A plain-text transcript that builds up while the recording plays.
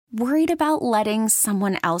Worried about letting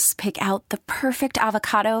someone else pick out the perfect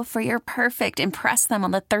avocado for your perfect impress them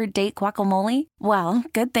on the third date guacamole? Well,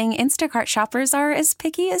 good thing Instacart shoppers are as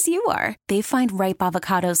picky as you are. They find ripe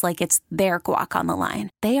avocados like it's their guac on the line.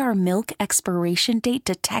 They are milk expiration date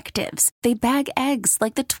detectives. They bag eggs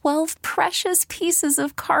like the 12 precious pieces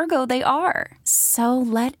of cargo they are. So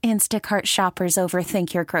let Instacart shoppers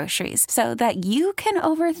overthink your groceries so that you can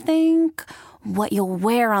overthink what you'll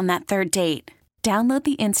wear on that third date. Download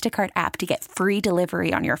the Instacart app to get free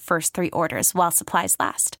delivery on your first 3 orders while supplies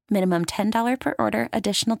last. Minimum $10 per order.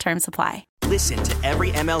 Additional terms apply. Listen to every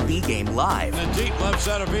MLB game live. In the deep left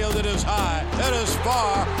center field, it is high, it is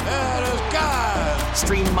far, it is God.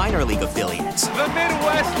 Stream minor league affiliates. The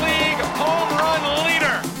Midwest League home run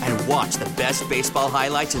leader. And watch the best baseball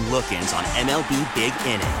highlights and look-ins on MLB Big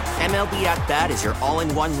Inning. MLB At Bat is your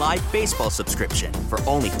all-in-one live baseball subscription for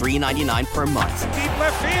only $3.99 per month. Deep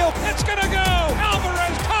left field, it's gonna go.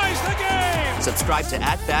 Alvarez ties the game. Subscribe to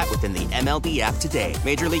At Bat within the MLB app today.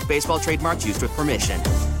 Major League Baseball trademarks used with permission.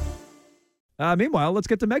 Meanwhile, let's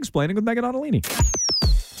get to Megsplaining with Megan Ottolini.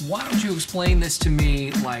 Why don't you explain this to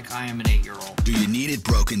me like I am an 8-year-old? Do you need it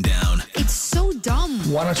broken down? It's so dumb.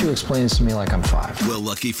 Why don't you explain this to me like I'm 5? Well,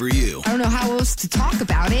 lucky for you. I don't know how else to talk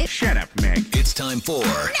about it. Shut up, Meg. It's time for...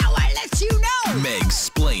 Now I let you know.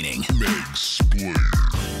 Megsplaining.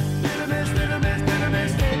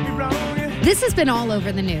 This has been all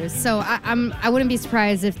over the news, so I wouldn't be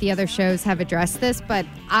surprised if the other shows have addressed this, but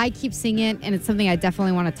I keep seeing it, and it's something I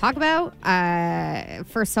definitely want to talk about.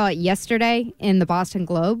 First saw it yesterday in the Boston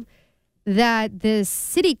Globe, that the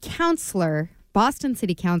Boston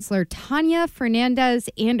City Councilor, Tanya Fernandez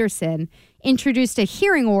Anderson, introduced a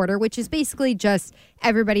hearing order, which is basically just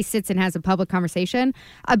everybody sits and has a public conversation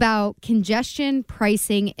about congestion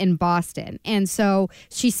pricing in Boston. And so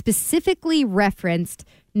she specifically referenced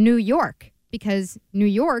New York, because New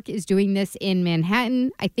York is doing this in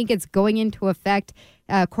Manhattan. I think it's going into effect,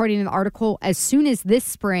 according to the article, as soon as this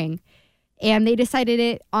spring. And they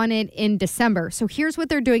decided on it in December. So here's what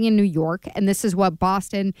they're doing in New York. And this is what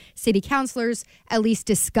Boston city councilors at least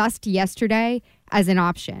discussed yesterday as an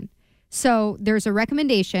option. So there's a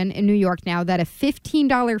recommendation in New York now that a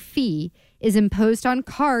 $15 fee is imposed on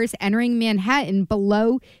cars entering Manhattan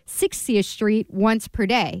below 60th Street once per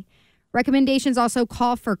day. Recommendations also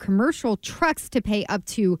call for commercial trucks to pay up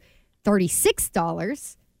to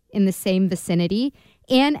 $36 in the same vicinity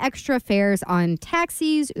and extra fares on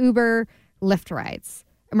taxis, Uber, Lyft rides.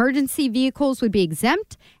 Emergency vehicles would be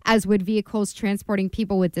exempt, as would vehicles transporting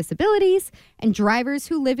people with disabilities, and drivers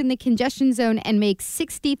who live in the congestion zone and make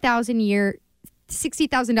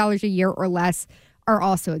 $60,000 a year or less are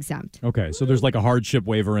also exempt. Okay, so there's like a hardship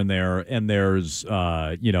waiver in there, and there's,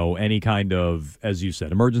 any kind of, as you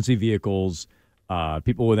said, emergency vehicles,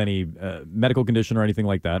 people with any medical condition or anything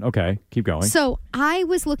like that. Okay, keep going. So I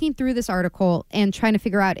was looking through this article and trying to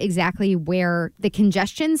figure out exactly where the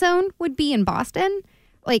congestion zone would be in Boston.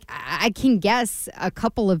 Like, I can guess a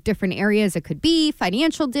couple of different areas it could be.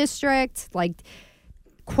 Financial district, like,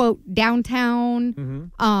 quote, downtown.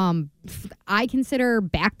 Mm-hmm. I consider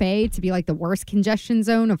Back Bay to be like the worst congestion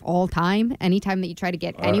zone of all time. Anytime that you try to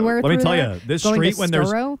get anywhere, let me tell you, this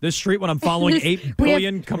street when I'm following 8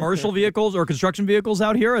 billion commercial vehicles or construction vehicles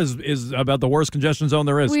out here is about the worst congestion zone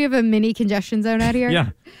there is. We have a mini congestion zone out here.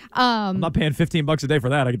 Yeah, I'm not paying $15 a day for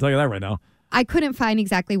that. I can tell you that right now. I couldn't find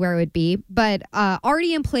exactly where it would be, but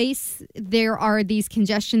already in place, there are these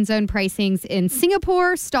congestion zone pricings in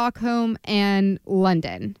Singapore, Stockholm, and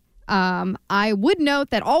London. I would note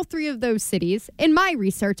that all 3 of those cities, in my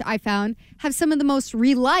research, I found, have some of the most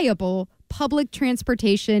reliable public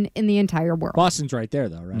transportation in the entire world. Boston's right there,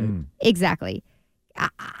 though, right? Mm. Exactly.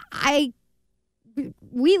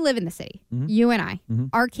 We live in the city, mm-hmm. you and I. Mm-hmm.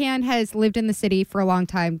 Arcan has lived in the city for a long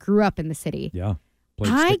time, grew up in the city. Yeah.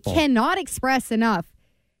 I cannot express enough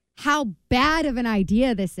how bad of an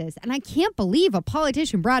idea this is. And I can't believe a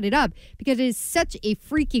politician brought it up because it is such a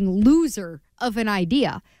freaking loser of an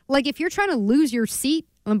idea. Like, if you're trying to lose your seat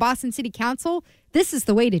on Boston City Council, this is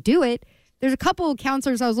the way to do it. There's a couple of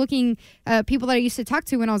counselors I was looking at, people that I used to talk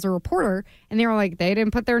to when I was a reporter, and they were like, they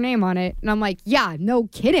didn't put their name on it. And I'm like, yeah, no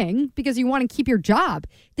kidding, because you want to keep your job.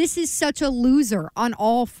 This is such a loser on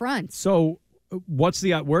all fronts. So where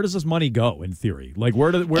does this money go in theory? Like,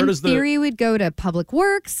 in theory, it would go to Public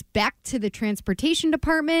Works, back to the Transportation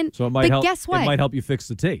Department. So it might help. Guess what? It might help you fix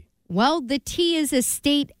the T. Well, the T is a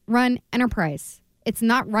state-run enterprise. It's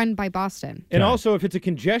not run by Boston. And also, if it's a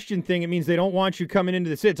congestion thing, it means they don't want you coming into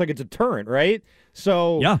the city. It's like it's a deterrent, right?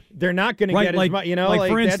 So they're not going to get as much.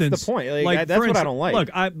 For instance, that's the point. That's what I don't like.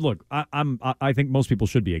 I think most people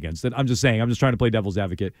should be against it. I'm just saying. I'm just trying to play devil's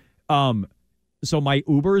advocate. So my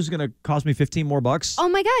Uber is going to cost me $15 more. Oh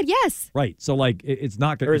my God, yes. Right. So like it's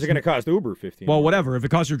not going to. Or is it going to cost Uber $15? Well, whatever. If it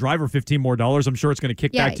costs your driver $15 more, I'm sure it's going to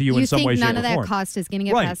kick back to you in some way, shape, or form. You think none of that cost is going to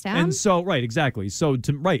get passed down? And so exactly. So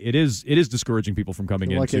it is discouraging people from coming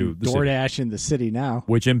into the DoorDash city, in the city now,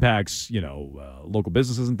 which impacts local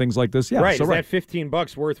businesses and things like this. Yeah. Right. So is that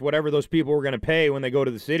 $15 worth whatever those people were going to pay when they go to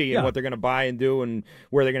the city and what they're going to buy and do and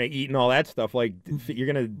where they're going to eat and all that stuff? Like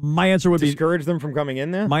you're going to my answer would discourage them from coming in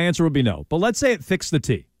there? My answer would be no. But let's say it fixed the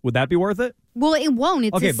T. Would that be worth it? Well, it won't.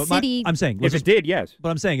 It's a city. I'm saying if it did, yes. But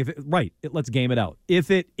I'm saying let's game it out. If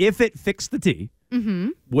it fixed the T,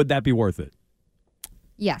 would that be worth it?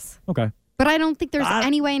 Yes. Okay. But I don't think there's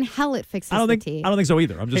any way in hell it fixes the T. I don't think so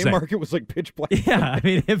either. I'm just saying. Market was like pitch black. Yeah, I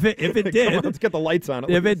mean, if it did, come on, let's get the lights on.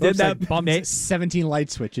 If it did that, bumped 17 light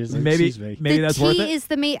switches. Maybe that's worth it.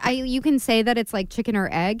 The T is you can say that it's like chicken or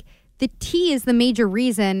egg. The T is the major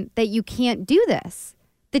reason that you can't do this.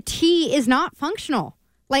 The T is not functional.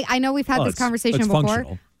 Like, I know we've had this conversation before.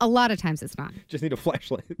 Functional. A lot of times it's not. Just need a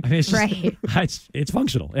flashlight. I mean, it's right. It's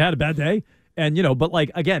functional. It had a bad day. And, but like,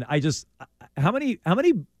 again, how many,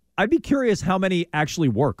 I'd be curious how many actually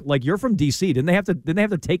work. Like, you're from D.C. Didn't they have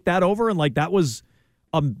to take that over? And like, that was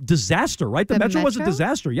a disaster, right? The Metro was a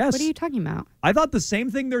disaster. Yes. What are you talking about? I thought the same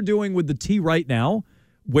thing they're doing with the T right now,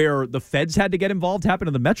 where the feds had to get involved, happened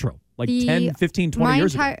in the Metro like 10, 15, 20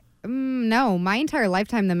 years ago. No, my entire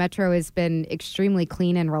lifetime, the Metro has been extremely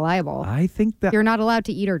clean and reliable. I think that you're not allowed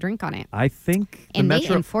to eat or drink on it. I think and the Metro,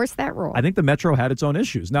 they enforce that rule. I think the Metro had its own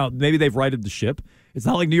issues. Now, maybe they've righted the ship. It's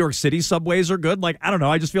not like New York City subways are good. Like, I don't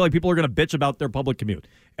know. I just feel like people are going to bitch about their public commute,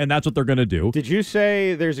 and that's what they're going to do. Did you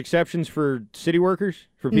say there's exceptions for city workers?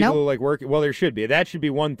 For people who like work? Well, there should be. That should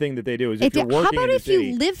be one thing that they do. Is if you're working how about in the if city,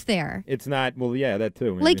 you live there? It's not. Well, yeah, that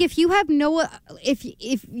too. Maybe. Like if you have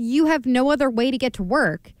if you have no other way to get to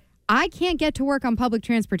work. I can't get to work on public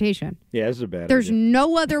transportation. Yeah, this is a bad There's idea.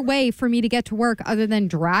 no other way for me to get to work other than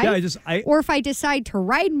drive. Yeah, or if I decide to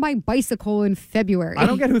ride my bicycle in February. I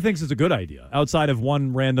don't get who thinks it's a good idea outside of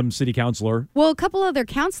one random city councilor. Well, a couple other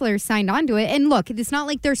councilors signed on to it. And look, it's not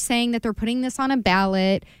like they're saying that they're putting this on a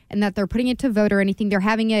ballot and that they're putting it to vote or anything. They're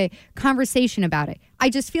having a conversation about it. I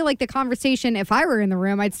just feel like the conversation, if I were in the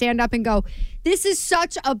room, I'd stand up and go, this is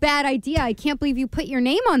such a bad idea. I can't believe you put your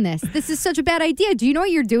name on this. This is such a bad idea. Do you know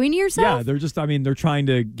what you're doing to yourself? Yeah, they're trying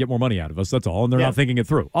to get more money out of us. That's all. And they're not thinking it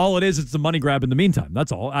through. All it is, it's a money grab in the meantime.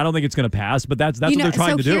 That's all. I don't think it's going to pass, but that's what they're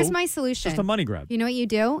trying to do. So here's my solution. It's just a money grab. You know what you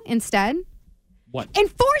do instead? What?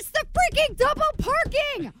 Enforce the freaking double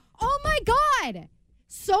parking! Oh my God!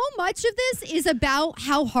 So much of this is about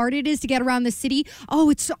how hard it is to get around the city. Oh,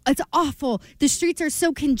 it's awful. The streets are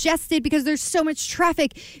so congested because there's so much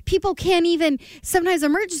traffic. People can't even, sometimes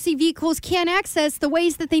emergency vehicles can't access the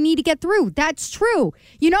ways that they need to get through. That's true.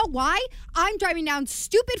 You know why? I'm driving down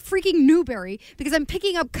stupid freaking Newbury because I'm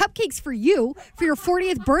picking up cupcakes for you for your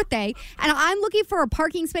 40th birthday, and I'm looking for a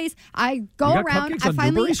parking space. I go around.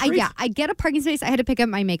 I get a parking space. I had to pick up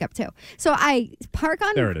my makeup too. So I park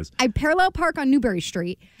on. There it is. I parallel park on Newbury Street.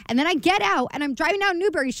 And then I get out and I'm driving down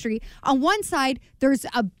Newbury Street. On one side, there's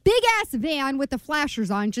a big ass van with the flashers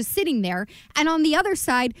on just sitting there. And on the other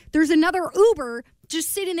side, there's another Uber just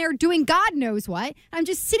sitting there doing God knows what. I'm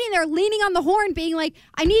just sitting there leaning on the horn being like,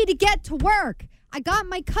 I need to get to work. I got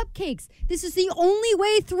my cupcakes. This is the only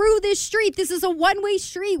way through this street. This is a one-way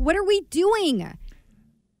street. What are we doing?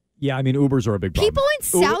 Yeah, I mean, Ubers are a big problem. People in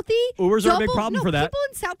Southie... Ubers are a big problem for that. People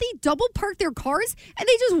in Southie double park their cars, and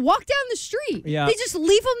they just walk down the street. Yeah. They just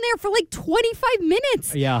leave them there for like 25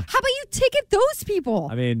 minutes. Yeah. How about you ticket those people?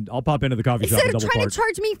 I mean, I'll pop into the coffee shop and double instead of trying to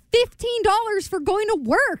charge me $15 for going to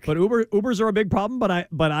work. But Ubers are a big problem, but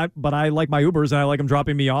I like my Ubers, and I like them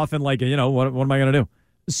dropping me off, and like, what am I going to do?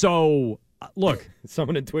 So... Look,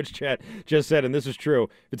 someone in Twitch chat just said, and this is true,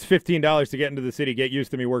 if it's $15 to get into the city, get used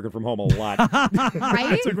to me working from home a lot. Right?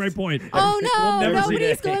 That's a great point. Oh, no,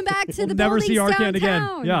 nobody's going back to the never buildings see Arcand downtown.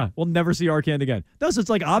 again. Yeah, we'll never see Arcand again. Thus, it's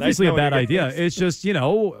like obviously a bad idea. It's just,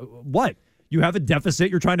 what? You have a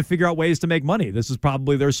deficit. You're trying to figure out ways to make money. This is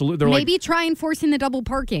probably their solution. Maybe try enforcing the double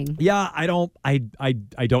parking. Yeah, I don't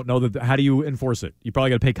know that. How do you enforce it? You probably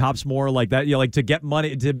got to pay cops more like that. Like to get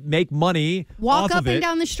money, to make money. Walk off up of and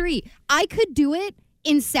down the street. I could do it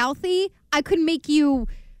in Southie. I could make you,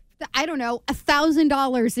 I don't know,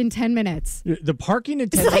 $1,000 in 10 minutes. The parking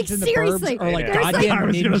attendants in the burbs are like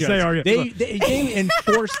goddamn ninjas. They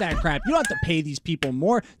enforce that crap. You don't have to pay these people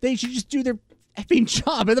more. They should just do their effing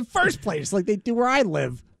job in the first place, like they do where I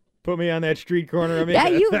live. Put me on that street corner.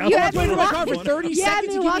 You have me walking for 30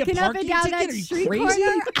 seconds. You walking up and down that street corner.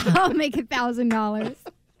 I'll make $1,000.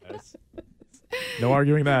 No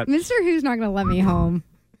arguing that. Mr. Who's not going to let me home.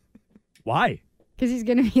 Why? Because he's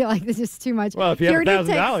going to be like, this is too much. Well, if you have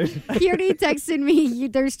 $1,000. He already texted me,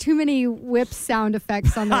 there's too many whip sound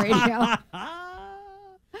effects on the radio.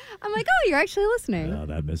 I'm like, oh, you're actually listening. Oh,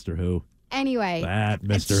 that Mr. Who. Anyway. That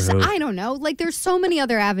Mr. Who. I don't know. Like, there's so many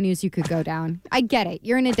other avenues you could go down. I get it.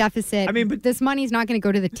 You're in a deficit. I mean, but this money's not going to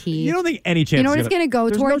go to the T. You don't think any chance You know what it's going to go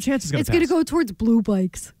towards? There's no chance it's going to It's going to go towards blue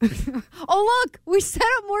bikes. Oh, look. We set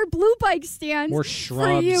up more blue bike stands more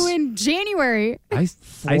for you in January.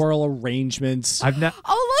 Floral arrangements. Oh,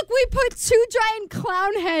 look. We put 2 giant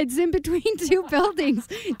clown heads in between 2 buildings.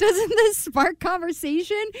 Doesn't this spark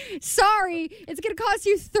conversation? Sorry. It's going to cost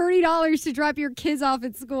you $30 to drop your kids off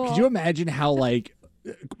at school. Could you imagine how, like,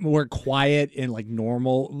 more quiet and like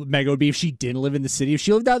normal Mego would be if she didn't live in the city? If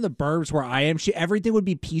she lived out in the burbs where I am, everything would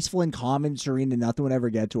be peaceful and calm and serene, and nothing would ever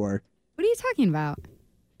get to her. What are you talking about?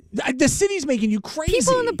 The city's making you crazy.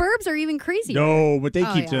 People in the burbs are even crazier. No, but they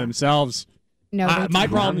keep to themselves. No, my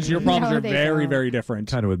problems, your problems are very, very different.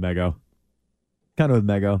 Kind of with Mego.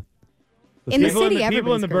 In the city,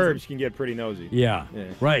 people in the crazy. burbs can get pretty nosy. Yeah.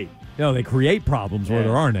 Right. No, they create problems where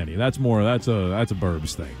there aren't any. That's a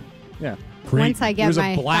burbs thing. Yeah. Once I get There was my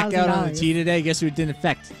a blackout on the $1,000. T today. Guess who it didn't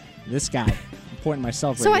affect? This guy. I'm pointing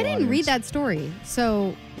myself. So I didn't read that story.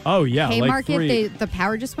 So oh yeah, Haymarket, the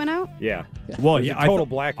power just went out. Yeah. Well, yeah, total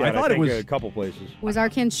blackout. I thought think it was a couple places. Was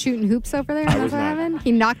Arkan shooting hoops over there? That's what happened.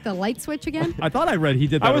 He knocked the light switch again. I thought I read he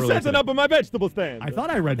did that. I was earlier setting today. up in my vegetable stand. I thought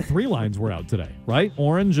I read 3 lines were out today, right?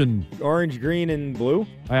 Orange, green, and blue.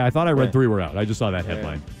 I thought I read 3 were out. I just saw that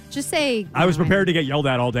headline. Just say. I was prepared to get yelled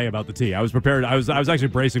at all day about the T. I was prepared. I was actually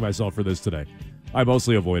bracing myself for this today. I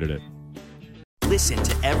mostly avoided it. Listen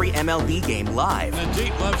to every MLB game live. In the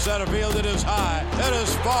deep left center field, it is high, it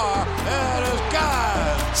is far, it is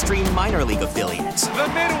God. Stream minor league affiliates. The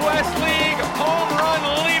Midwest League home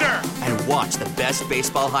run leader. And watch the best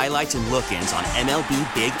baseball highlights and look-ins on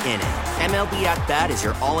MLB Big Inning. MLB At Bat is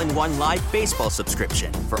your all-in-one live baseball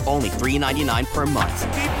subscription for only $3.99 per month.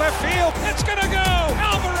 Deep left field, it's gonna go.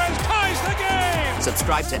 Alvarez ties the game.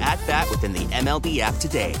 Subscribe to At Bat within the MLB app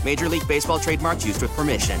today. Major League Baseball trademarks used with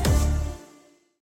permission.